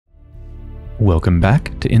Welcome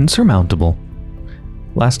back to Insurmountable.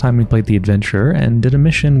 Last time we played the adventurer and did a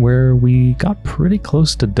mission where we got pretty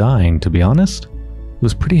close to dying, to be honest. It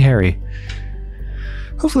was pretty hairy.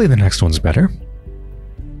 Hopefully the next one's better.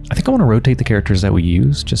 I think I want to rotate the characters that we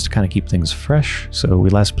use just to kind of keep things fresh. So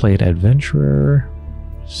we last played adventurer.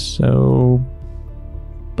 So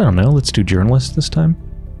I don't know, let's do journalist this time.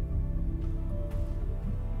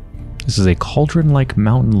 This is a cauldron-like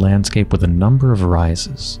mountain landscape with a number of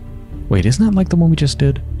rises. Wait, isn't that like the one we just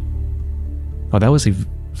did? Oh, that was a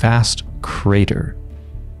vast crater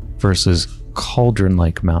versus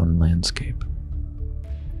cauldron-like mountain landscape.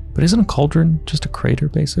 But isn't a cauldron just a crater,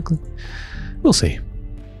 basically? We'll see.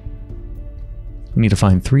 We need to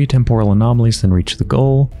find 3 temporal anomalies, then reach the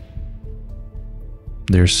goal.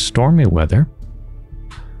 There's stormy weather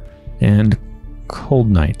and cold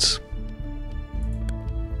nights.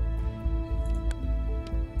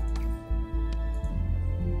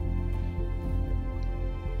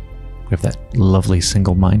 We have that lovely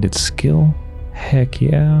single-minded skill. Heck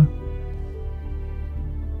yeah.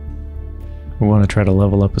 We want to try to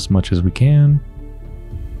level up as much as we can.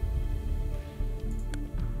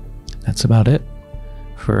 That's about it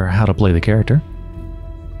for how to play the character.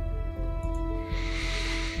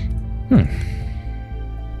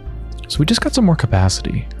 So we just got some more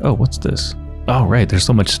capacity. Oh, what's this? Oh, right, there's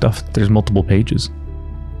so much stuff. There's multiple pages.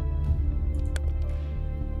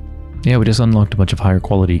 Yeah, we just unlocked a bunch of higher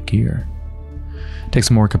quality gear. Takes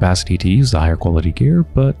more capacity to use the higher quality gear,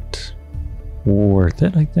 but worth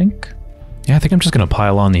it, I think. Yeah, I think I'm just going to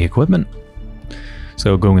pile on the equipment.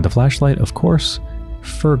 So going with the flashlight, of course,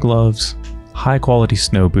 fur gloves, high quality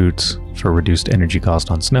snow boots for reduced energy cost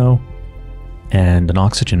on snow, and an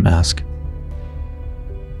oxygen mask.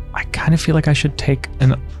 I kind of feel like I should take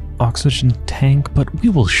an oxygen tank, but we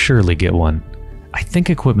will surely get one. I think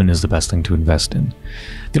equipment is the best thing to invest in.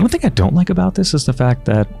 The only thing I don't like about this is the fact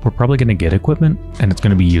that we're probably going to get equipment and it's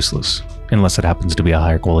going to be useless, unless it happens to be a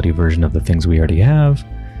higher quality version of the things we already have.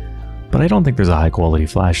 But I don't think there's a high quality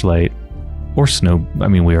flashlight or snow. I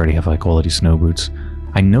mean, we already have high quality snow boots.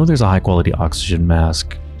 I know there's a high quality oxygen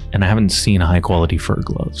mask, and I haven't seen high quality fur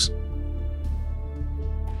gloves.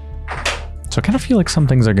 So I kind of feel like some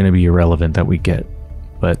things are going to be irrelevant that we get,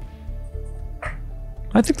 but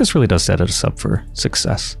I think this really does set us up for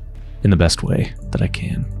success in the best way that I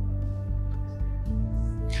can.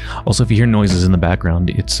 Also, if you hear noises in the background,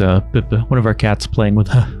 it's one of our cats playing with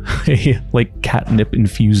a like catnip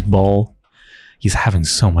infused ball. He's having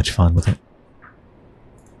so much fun with it.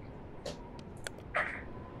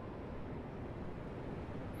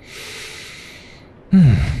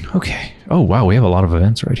 Okay. Oh wow, we have a lot of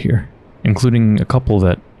events right here, including a couple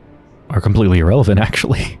that are completely irrelevant,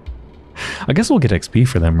 actually. I guess we'll get XP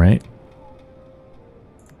for them, right?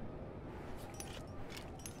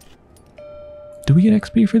 Do we get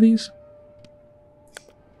XP for these?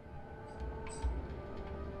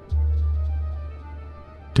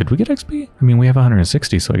 Did we get XP? I mean, we have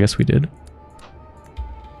 160, so I guess we did.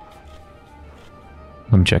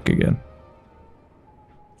 Let me check again.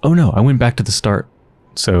 Oh no, I went back to the start,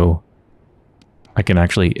 so I can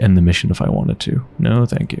actually end the mission if I wanted to. No,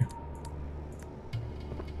 thank you.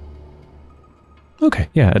 Okay,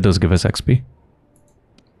 yeah, it does give us XP.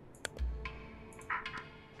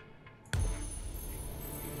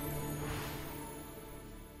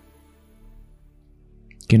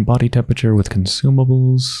 Gain body temperature with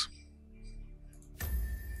consumables.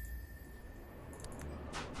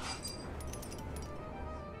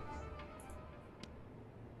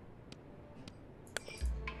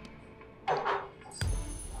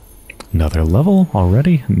 Another level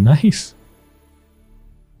already, nice.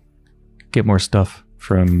 Get more stuff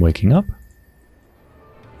from waking up.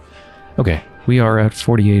 Okay, we are at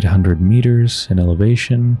 4,800 meters in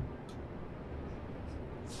elevation.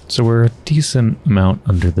 So we're a decent amount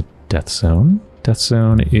under the death zone. Death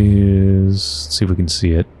zone is... let's see if we can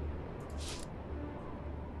see it.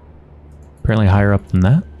 Apparently higher up than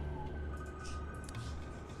that.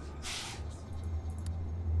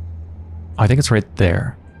 I think it's right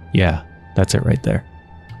there. Yeah, that's it right there.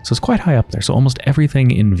 So it's quite high up there. So almost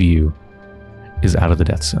everything in view is out of the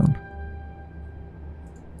death zone.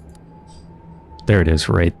 There it is,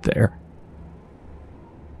 right there.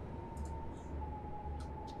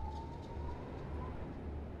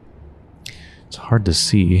 It's hard to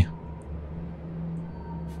see.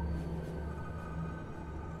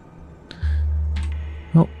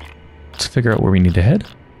 Well, let's figure out where we need to head.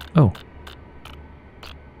 Oh.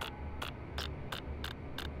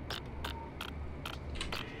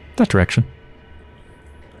 That direction.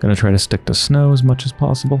 Gonna try to stick to snow as much as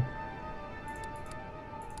possible.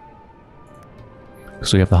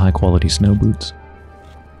 because we have the high quality snow boots.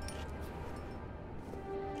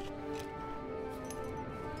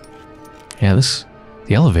 Yeah,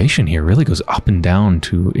 the elevation here really goes up and down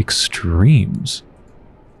to extremes.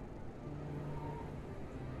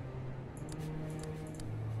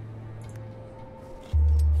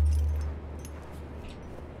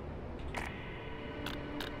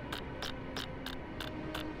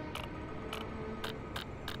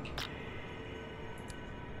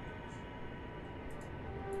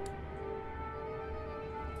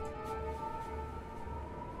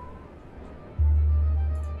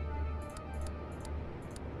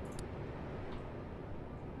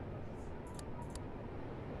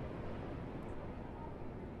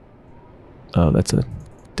 Oh, that's a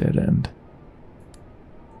dead end.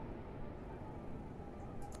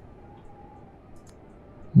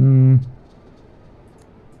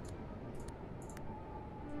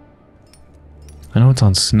 I know it's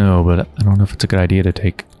on snow, but I don't know if it's a good idea to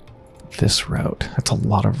take this route. That's a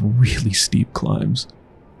lot of really steep climbs.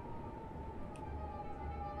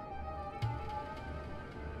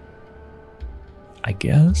 I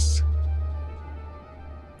guess?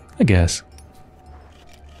 I guess.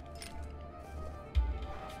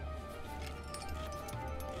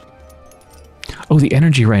 Oh, the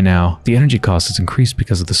energy right now. The energy cost is increased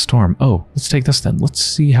because of the storm. Oh, let's take this then. Let's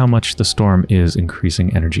see how much the storm is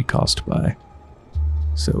increasing energy cost by.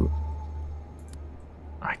 So,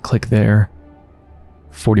 I click there.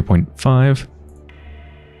 40.5.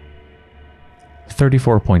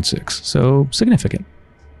 34.6. So, significant.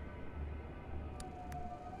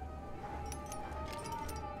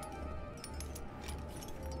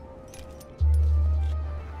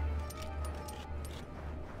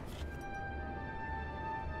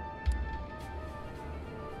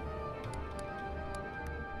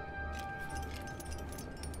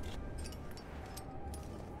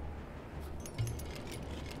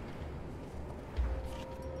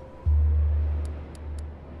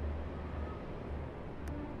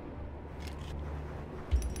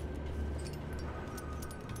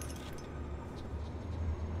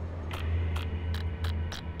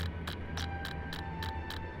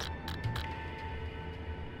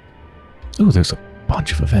 Ooh, there's a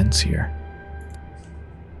bunch of events here.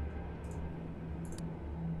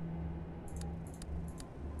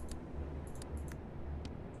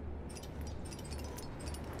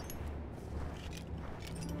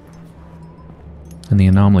 And the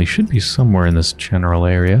anomaly should be somewhere in this general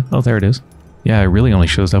area. Oh, there it is. Yeah, it really only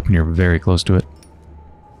shows up when you're very close to it.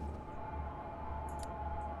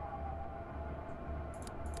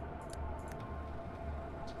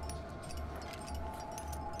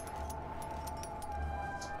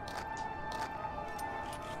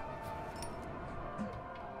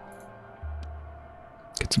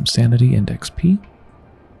 Get some sanity and XP.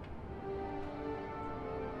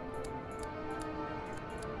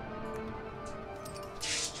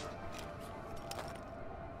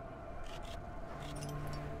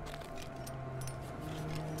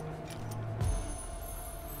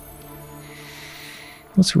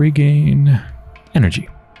 Let's regain energy.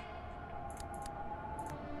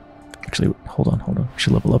 Actually, hold on. We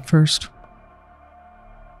should level up first.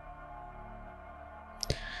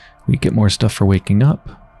 We get more stuff for waking up.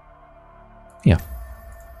 Yeah.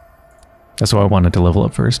 That's why I wanted to level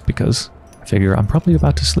up first, because I figure I'm probably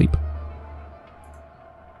about to sleep.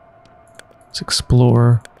 Let's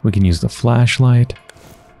explore. We can use the flashlight.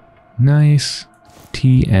 Nice.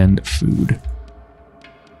 Tea and food.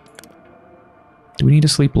 Do we need to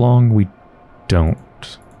sleep long? We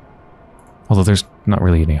don't. Although there's not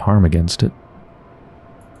really any harm against it.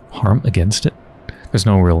 Harm against it? There's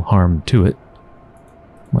no real harm to it.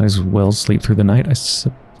 Might as well sleep through the night, I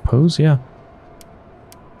suppose, yeah.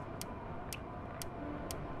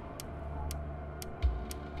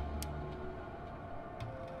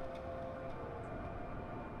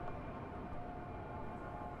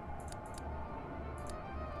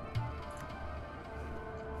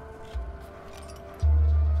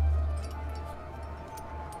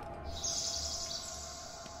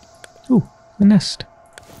 Ooh, a nest.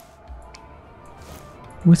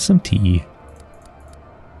 With some tea.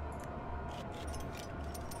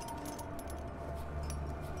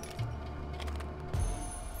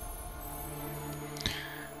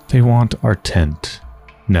 They want our tent.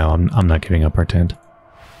 No, I'm not giving up our tent.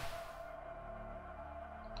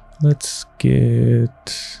 Let's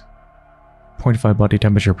get 0.5 body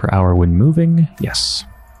temperature per hour when moving. Yes.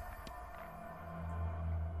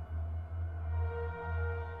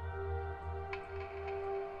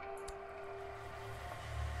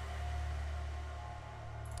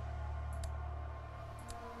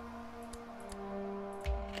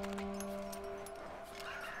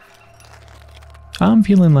 I'm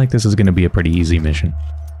feeling like this is going to be a pretty easy mission.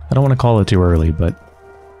 I don't want to call it too early, but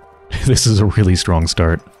this is a really strong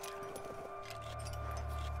start.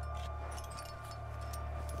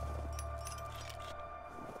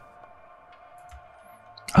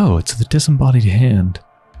 Oh, it's the disembodied hand.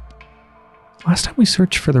 Last time we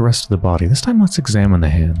searched for the rest of the body. This time let's examine the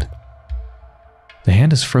hand. The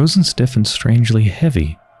hand is frozen stiff and strangely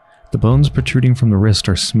heavy. The bones protruding from the wrist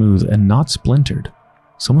are smooth and not splintered.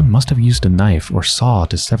 Someone must have used a knife or saw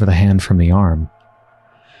to sever the hand from the arm.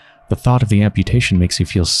 The thought of the amputation makes you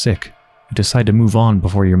feel sick. You decide to move on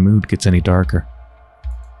before your mood gets any darker.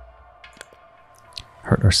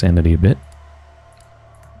 Hurt our sanity a bit.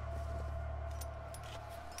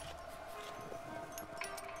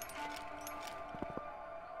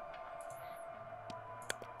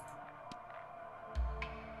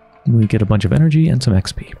 We get a bunch of energy and some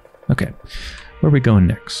XP. Okay, where are we going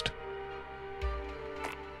next?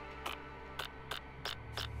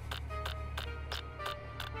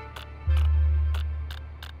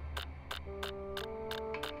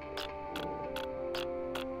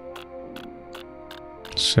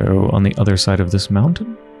 So, on the other side of this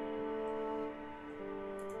mountain?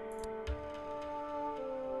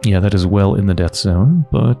 Yeah, that is well in the death zone,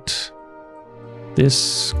 but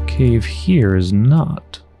this cave here is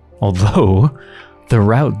not. Although, the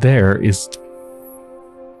route there is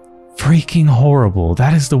freaking horrible.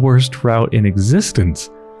 That is the worst route in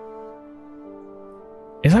existence.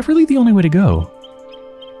 Is that really the only way to go?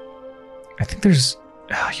 I think there's...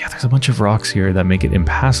 yeah, there's a bunch of rocks here that make it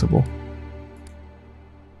impassable.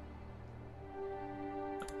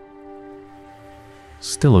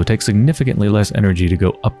 Still, it would take significantly less energy to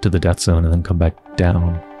go up to the death zone and then come back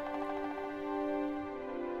down.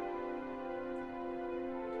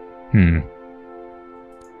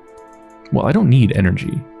 Well, I don't need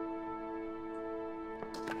energy.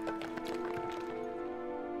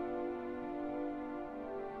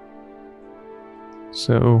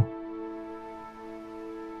 So...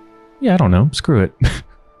 yeah, I don't know. Screw it.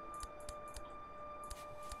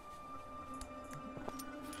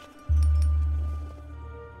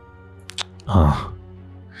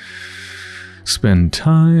 Spend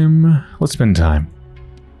time. Let's spend time.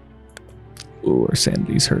 Ooh, our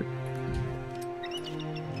sanity's hurt.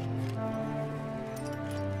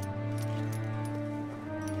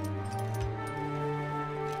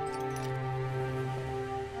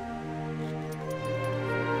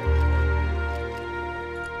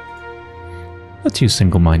 Let's use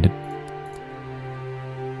single-minded.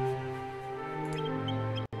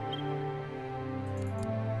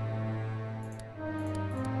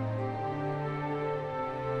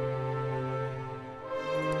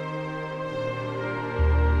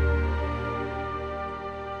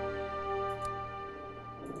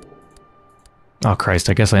 Oh Christ,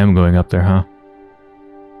 I guess I am going up there, huh?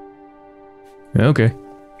 Okay.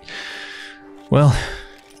 Well.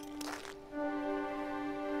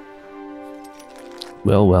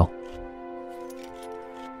 Well.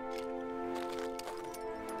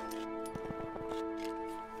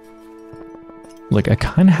 Like, I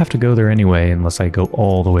kind of have to go there anyway, unless I go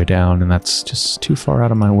all the way down, and that's just too far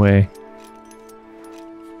out of my way.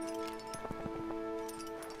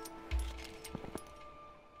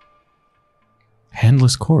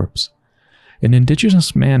 Handless corpse. An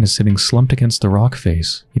indigenous man is sitting slumped against the rock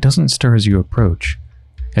face. He doesn't stir as you approach.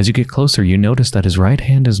 As you get closer, you notice that his right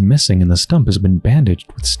hand is missing and the stump has been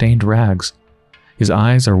bandaged with stained rags. His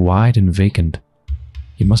eyes are wide and vacant.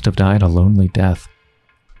 He must have died a lonely death.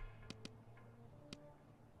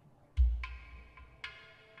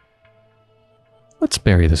 Let's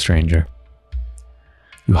bury the stranger.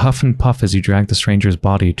 You huff and puff as you drag the stranger's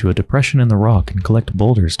body to a depression in the rock and collect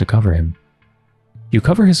boulders to cover him. You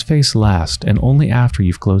cover his face last, and only after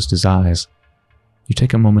you've closed his eyes. You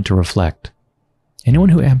take a moment to reflect. Anyone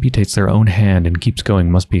who amputates their own hand and keeps going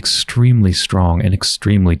must be extremely strong and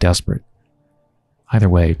extremely desperate. Either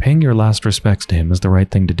way, paying your last respects to him is the right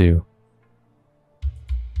thing to do.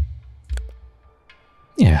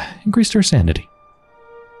 Yeah, increased her sanity.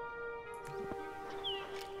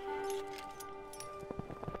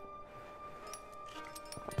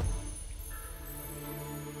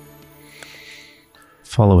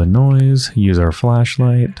 Follow a noise, use our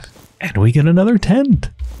flashlight, and we get another tent!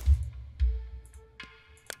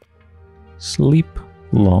 Sleep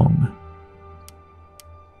long.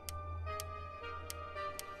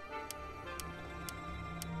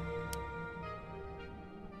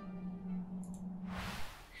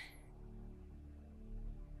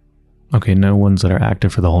 Okay, no ones that are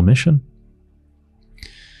active for the whole mission.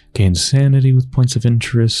 Gain sanity with points of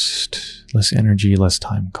interest, less energy, less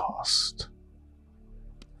time cost.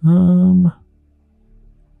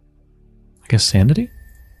 guess sanity?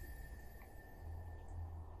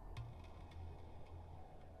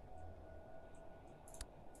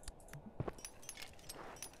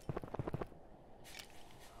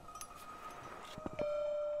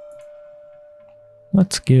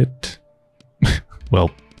 Let's get...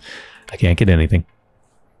 well, I can't get anything.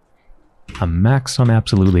 I'm maxed on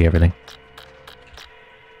absolutely everything.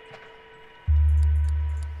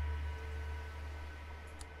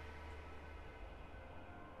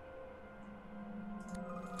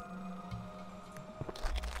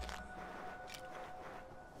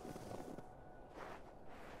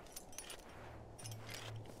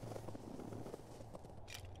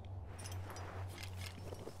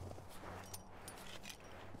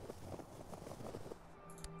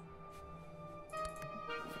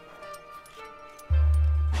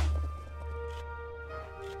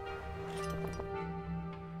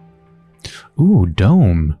 Ooh,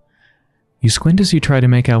 dome. You squint as you try to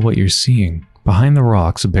make out what you're seeing. Behind the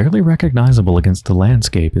rocks, barely recognizable against the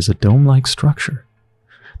landscape, is a dome-like structure.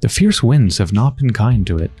 The fierce winds have not been kind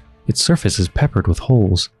to it. Its surface is peppered with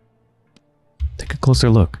holes. Take a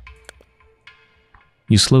closer look.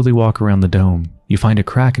 You slowly walk around the dome. You find a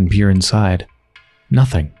crack and peer inside.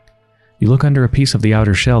 Nothing. You look under a piece of the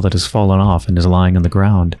outer shell that has fallen off and is lying on the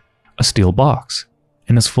ground. A steel box,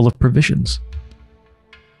 and it's full of provisions.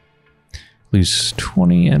 Lose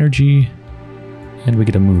 20 energy, and we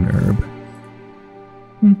get a moon herb.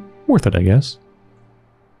 Worth it, I guess.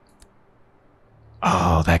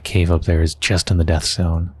 Oh, that cave up there is just in the death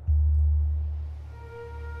zone.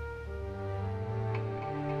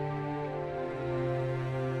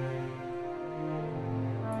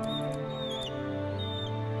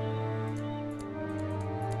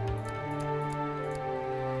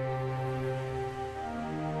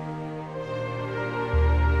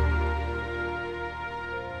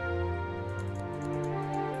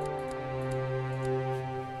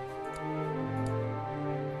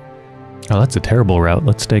 Oh, that's a terrible route.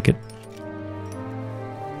 Let's take it.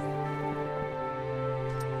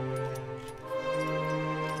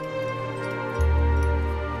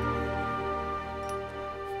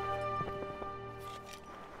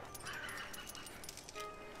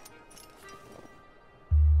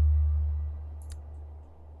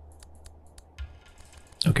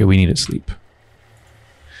 Okay, we need to sleep.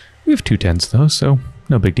 We have 2 tents though, so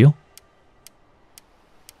no big deal.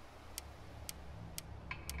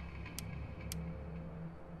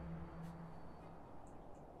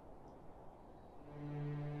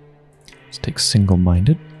 Let's take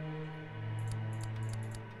single-minded.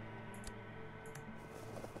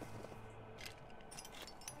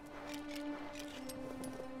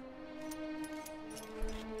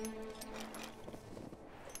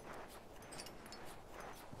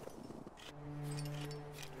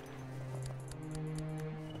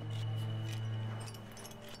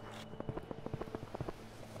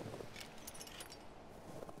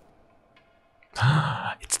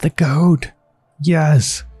 It's the goat!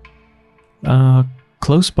 Yes!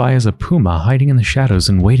 Close by is a puma hiding in the shadows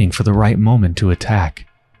and waiting for the right moment to attack.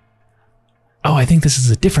 Oh, I think this is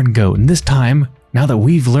a different goat, and this time, now that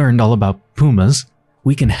we've learned all about pumas,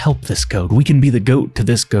 we can help this goat. We can be the goat to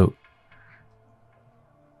this goat.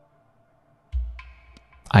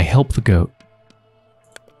 I help the goat.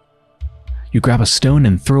 You grab a stone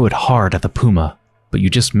and throw it hard at the puma, but you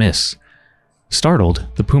just miss. Startled,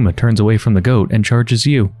 the puma turns away from the goat and charges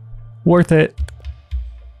you. Worth it!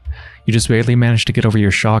 You just barely manage to get over your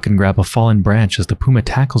shock and grab a fallen branch as the puma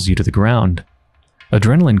tackles you to the ground.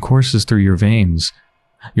 Adrenaline courses through your veins.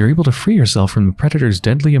 You're able to free yourself from the predator's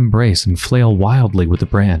deadly embrace and flail wildly with the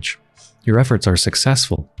branch. Your efforts are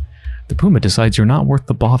successful. The puma decides you're not worth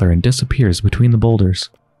the bother and disappears between the boulders.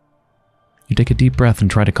 You take a deep breath and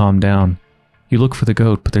try to calm down. You look for the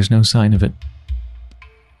goat, but there's no sign of it.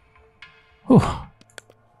 Whew.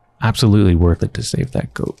 Absolutely worth it to save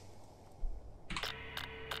that goat.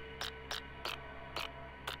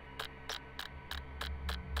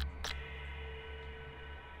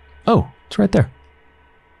 Oh, it's right there.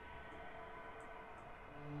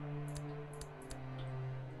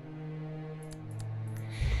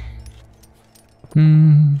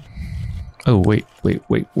 Oh, wait,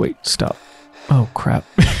 stop. Oh, crap.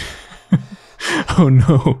 Oh,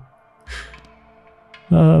 no.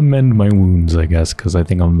 Mend my wounds, I guess, because I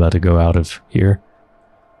think I'm about to go out of here.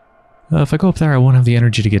 If I go up there, I won't have the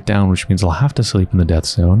energy to get down, which means I'll have to sleep in the death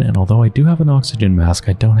zone, and although I do have an oxygen mask,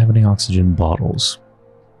 I don't have any oxygen bottles.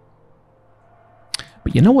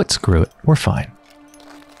 But you know what? Screw it. We're fine.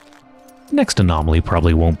 Next anomaly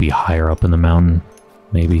probably won't be higher up in the mountain.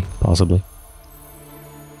 Maybe. Possibly.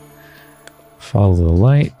 Follow the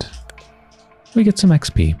light. We get some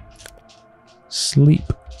XP. Sleep.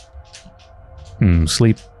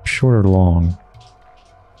 Sleep short or long?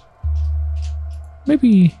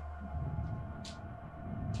 Maybe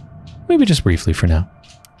just briefly for now.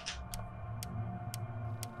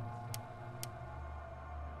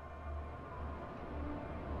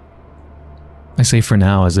 I say for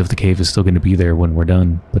now as if the cave is still going to be there when we're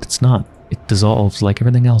done, but it's not. It dissolves like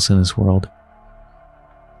everything else in this world.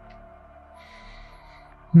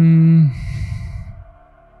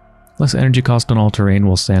 Less energy cost on all terrain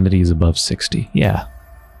while sanity is above 60. Yeah.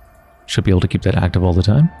 Should be able to keep that active all the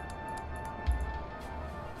time.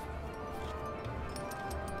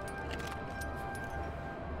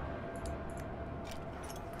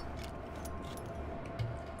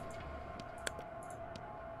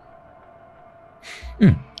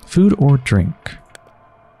 Food or drink?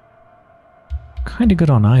 Kinda good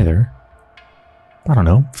on either. I don't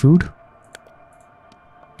know. Food?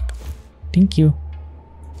 Thank you.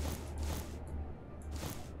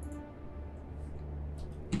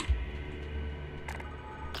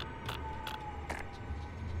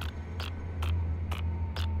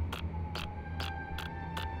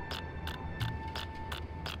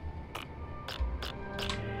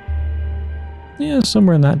 Yeah,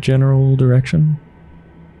 somewhere in that general direction.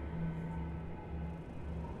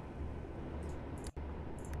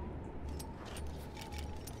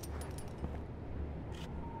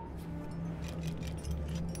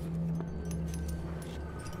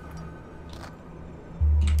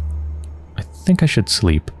 I think I should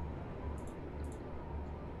sleep.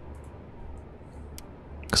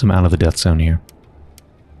 Because I'm out of the death zone here.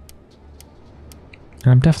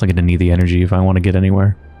 And I'm definitely going to need the energy if I want to get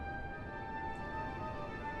anywhere.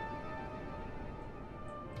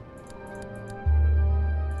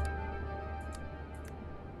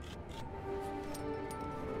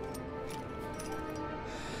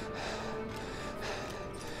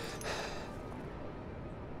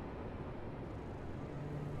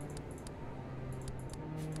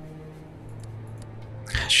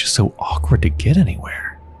 It's just so awkward to get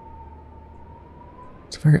anywhere.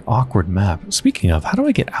 It's a very awkward map. Speaking of, how do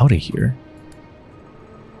I get out of here?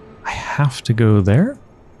 I have to go there?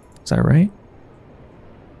 Is that right?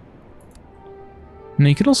 No,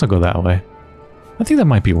 you could also go that way. I think that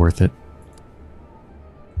might be worth it.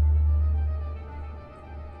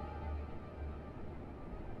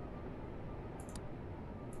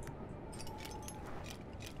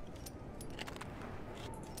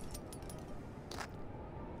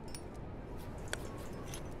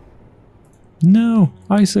 No!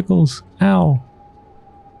 Icicles! Ow!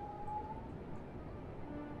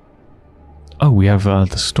 Oh, we have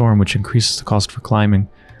the storm, which increases the cost for climbing.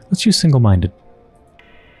 Let's use single-minded.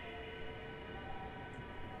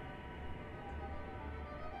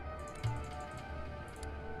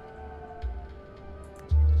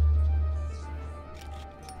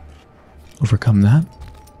 Overcome that.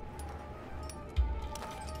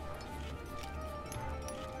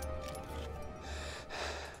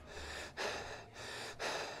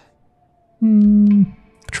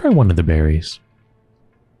 Try one of the berries.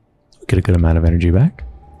 Get a good amount of energy back.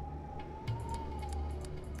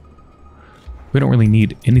 We don't really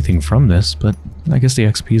need anything from this, but I guess the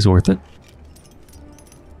XP is worth it.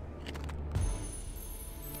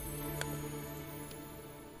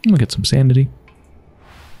 We'll get some sanity.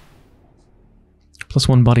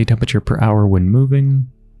 +1 body temperature per hour when moving.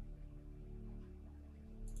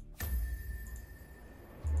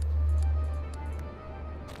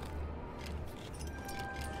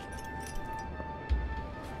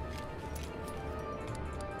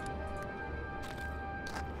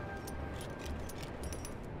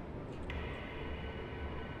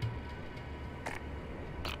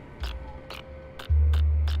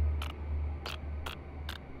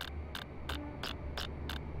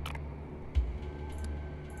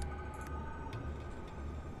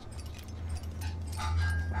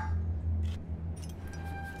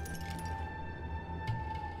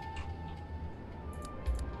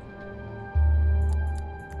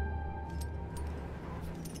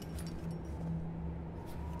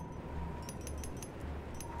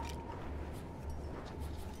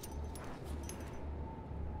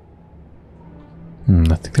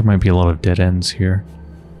 I think there might be a lot of dead ends here.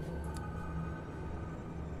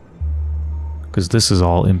 Because this is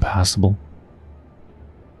all impassable.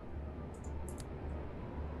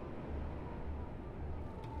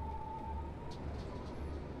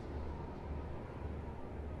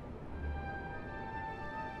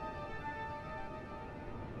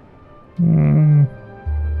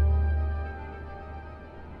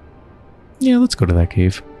 Yeah, let's go to that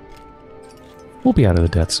cave. We'll be out of the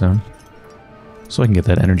death zone. So I can get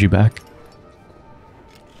that energy back.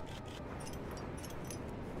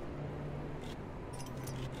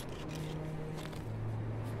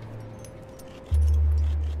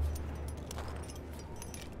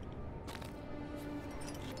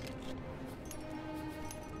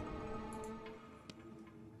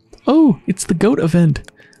 Oh, it's the goat event.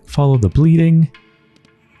 Follow the bleeding.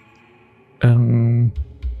 Oh,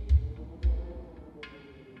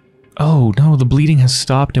 no, the bleeding has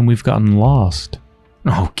stopped and we've gotten lost.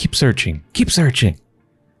 Oh, keep searching. Keep searching.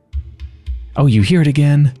 Oh, you hear it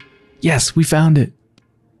again? Yes, we found it.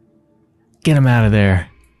 Get him out of there.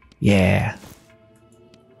 Yeah.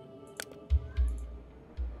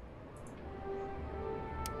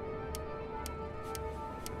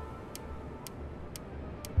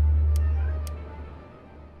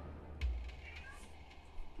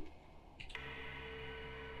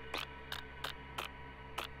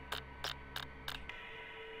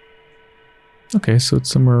 Okay, so it's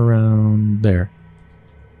somewhere around there.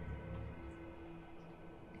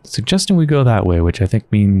 Suggesting we go that way, which I think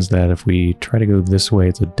means that if we try to go this way,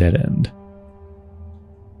 it's a dead end.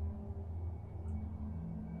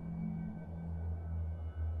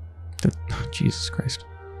 Oh, Jesus Christ.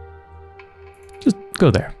 Just go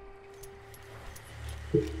there.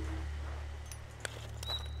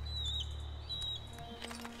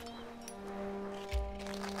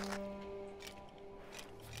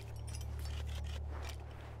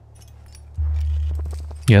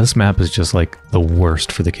 Yeah, this map is just like the worst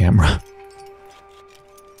for the camera.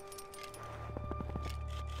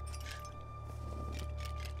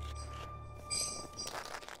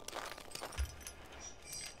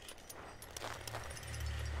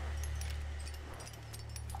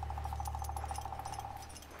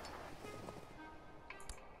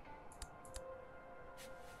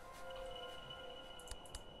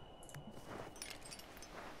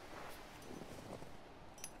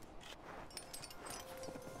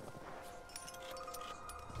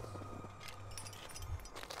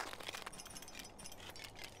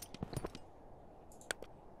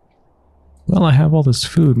 Well, I have all this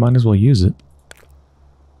food, might as well use it.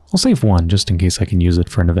 I'll save one, just in case I can use it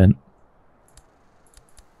for an event.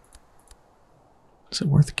 Is it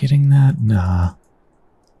worth getting that? Nah.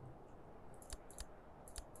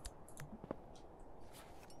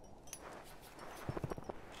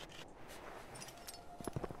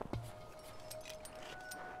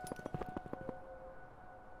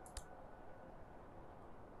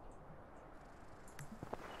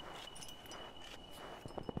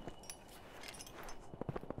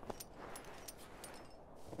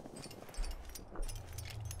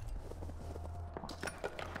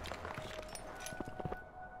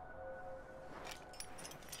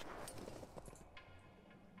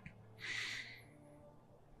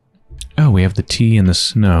 Oh, we have the tea in the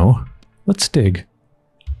snow. Let's dig.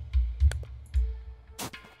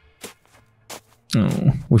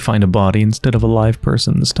 Oh, we find a body instead of a live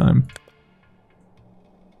person this time.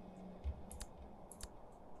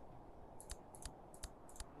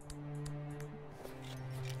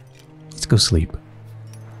 Let's go sleep.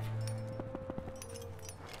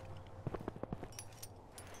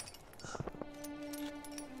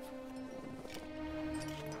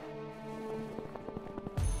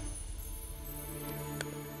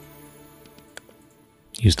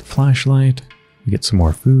 Use the flashlight. We get some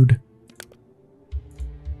more food.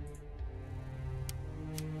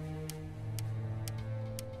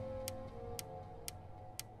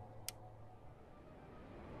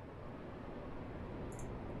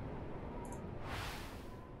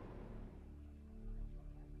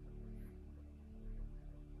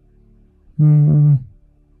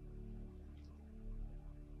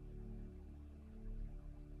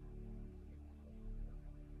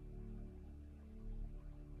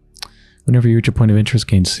 Whenever you reach a point of interest,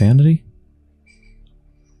 gain sanity?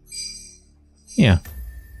 Yeah.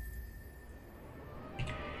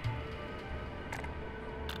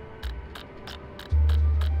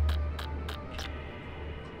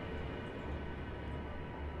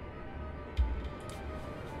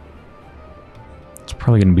 It's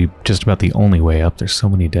probably going to be just about the only way up. There's so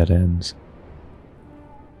many dead ends.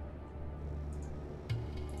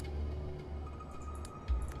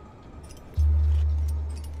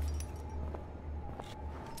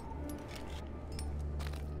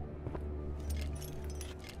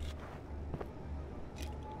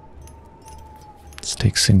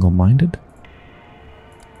 Take single-minded.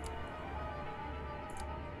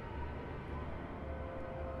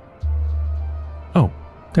 Oh,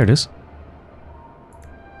 there it is.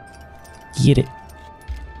 Get it.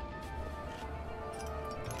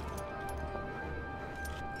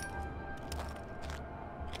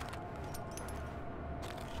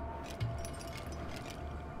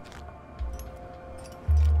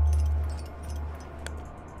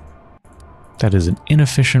 That is an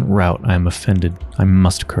inefficient route. I am offended. I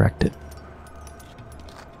must correct it.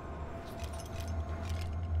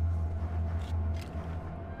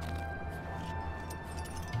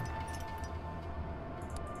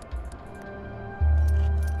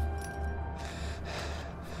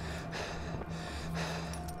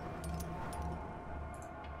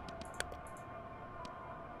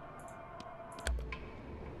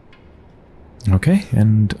 Okay,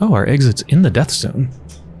 and oh, our exit's in the death zone.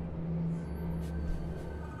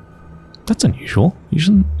 That's unusual.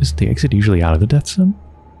 Usually, is the exit usually out of the death zone?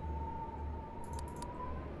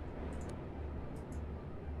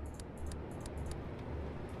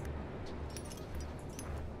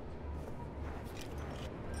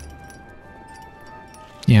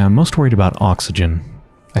 Yeah, I'm most worried about oxygen.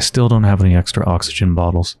 I still don't have any extra oxygen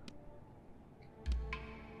bottles.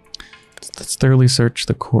 Let's thoroughly search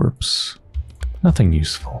the corpse. Nothing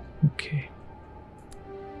useful. Okay.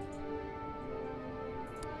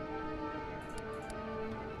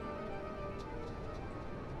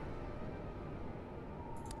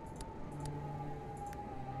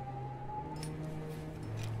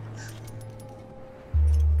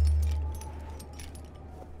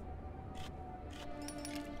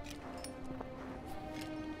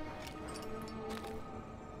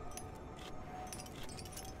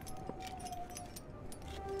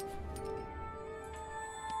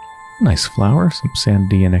 Nice flower, some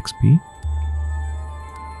sandy and XP.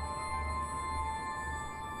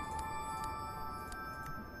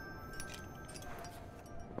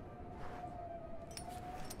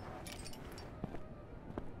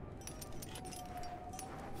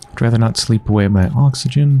 I'd rather not sleep away my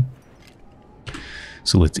oxygen.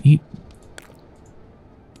 So let's eat.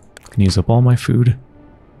 Can use up all my food.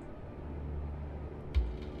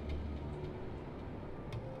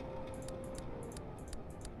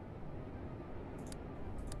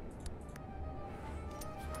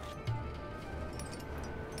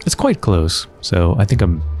 It's quite close, so I think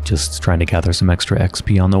I'm just trying to gather some extra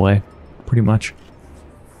XP on the way, pretty much.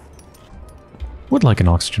 Would like an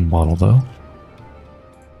oxygen bottle, though.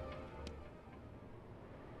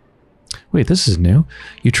 Wait, this is new.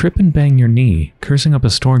 You trip and bang your knee. Cursing up a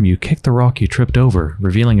storm, you kick the rock you tripped over,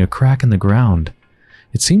 revealing a crack in the ground.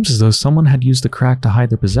 It seems as though someone had used the crack to hide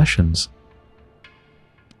their possessions.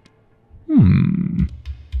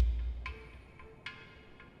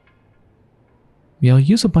 Yeah, I'll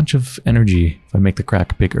use a bunch of energy if I make the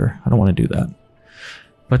crack bigger. I don't want to do that.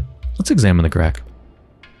 But let's examine the crack.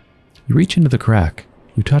 You reach into the crack,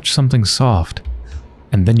 you touch something soft,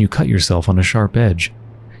 and then you cut yourself on a sharp edge.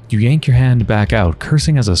 You yank your hand back out,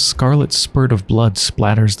 cursing as a scarlet spurt of blood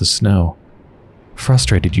splatters the snow.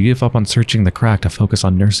 Frustrated, you give up on searching the crack to focus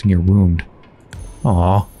on nursing your wound.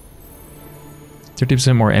 Aww.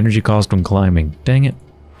 30% more energy cost when climbing. Dang it.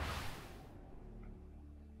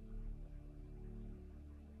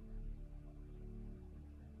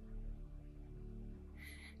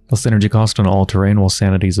 Plus energy cost on all terrain while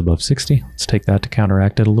sanity is above 60. Let's take that to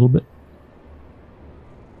counteract it a little bit.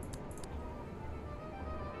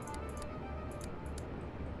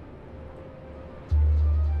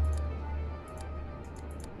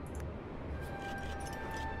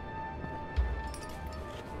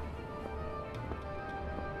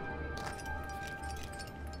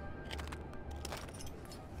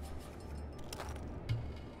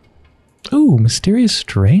 Ooh, mysterious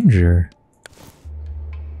stranger.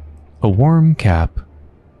 A warm cap.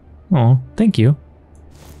 Oh, thank you.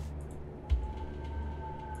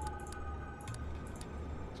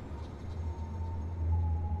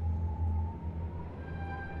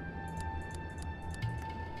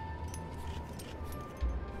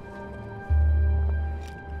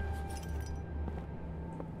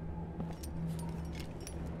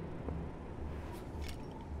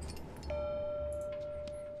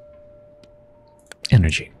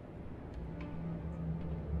 Energy.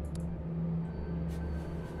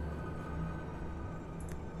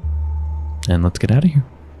 And let's get out of here.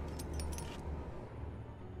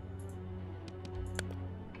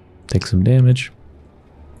 Take some damage.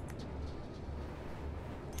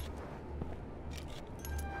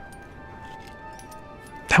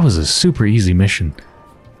 That was a super easy mission.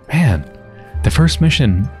 Man, the first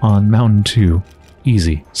mission on Mountain 2,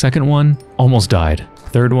 easy. Second one, almost died.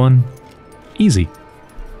 Third one, easy.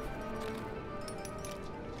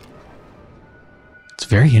 It's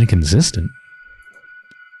very inconsistent.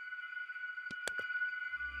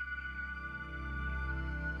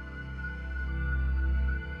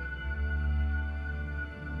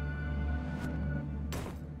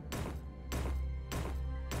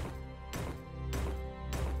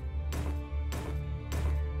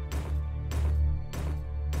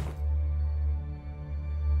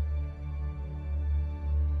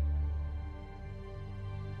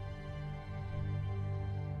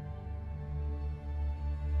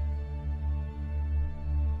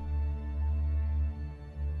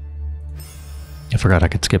 I forgot I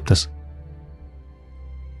could skip this.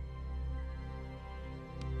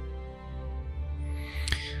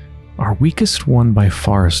 Our weakest one by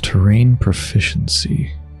far is terrain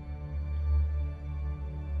proficiency.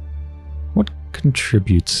 What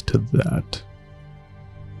contributes to that?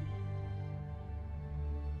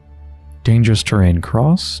 Dangerous terrain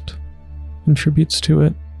crossed contributes to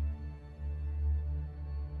it.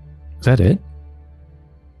 Is that it?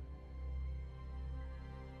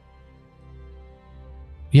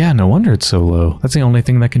 Yeah, no wonder it's so low. That's the only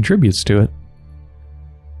thing that contributes to it.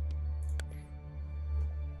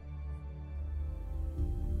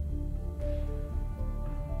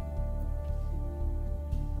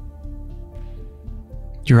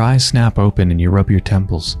 Your eyes snap open and you rub your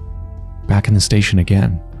temples. Back in the station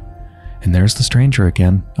again. And there's the stranger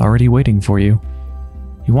again, already waiting for you.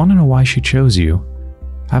 You want to know why she chose you.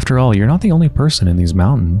 After all, you're not the only person in these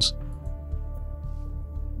mountains.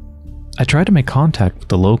 I tried to make contact with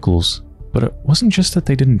the locals, but it wasn't just that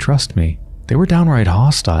they didn't trust me. They were downright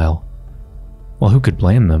hostile. Well, who could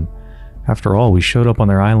blame them? After all, we showed up on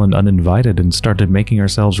their island uninvited and started making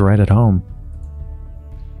ourselves right at home.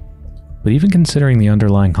 But even considering the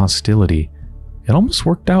underlying hostility, it almost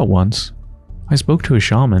worked out once. I spoke to a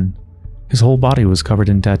shaman. His whole body was covered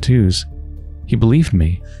in tattoos. He believed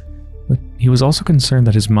me, but he was also concerned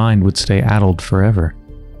that his mind would stay addled forever.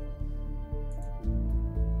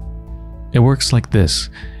 It works like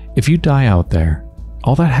this. If you die out there,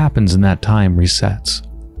 all that happens in that time resets.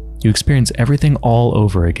 You experience everything all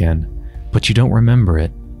over again, but you don't remember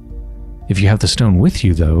it. If you have the stone with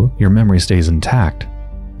you, though, your memory stays intact,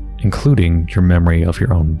 including your memory of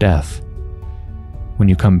your own death. When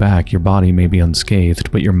you come back, your body may be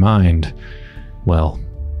unscathed, but your mind, well...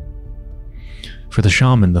 For the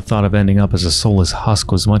shaman, the thought of ending up as a soulless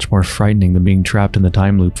husk was much more frightening than being trapped in the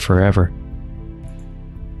time loop forever.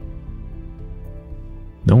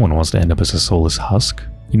 No one wants to end up as a soulless husk.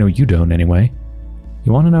 You know you don't, anyway.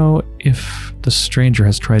 You want to know if the stranger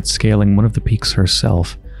has tried scaling one of the peaks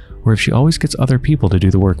herself, or if she always gets other people to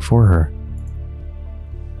do the work for her.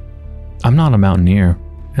 I'm not a mountaineer,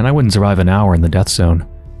 and I wouldn't survive an hour in the death zone.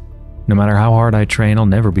 No matter how hard I train, I'll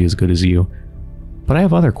never be as good as you. But I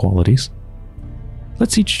have other qualities.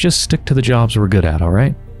 Let's each just stick to the jobs we're good at,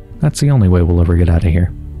 alright? That's the only way we'll ever get out of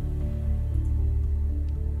here.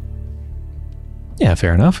 Yeah,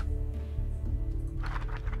 fair enough.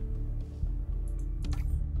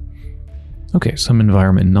 Okay, some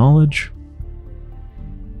environment knowledge.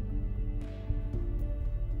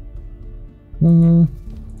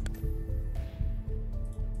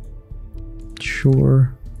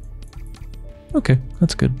 Sure. Okay,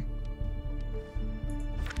 that's good.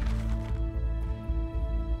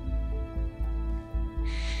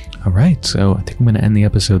 Alright, so I think I'm going to end the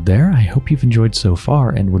episode there. I hope you've enjoyed so far,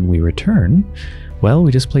 and when we return, well,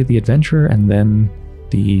 we just played the adventurer and then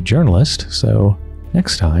the journalist, so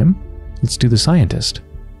next time, let's do the scientist.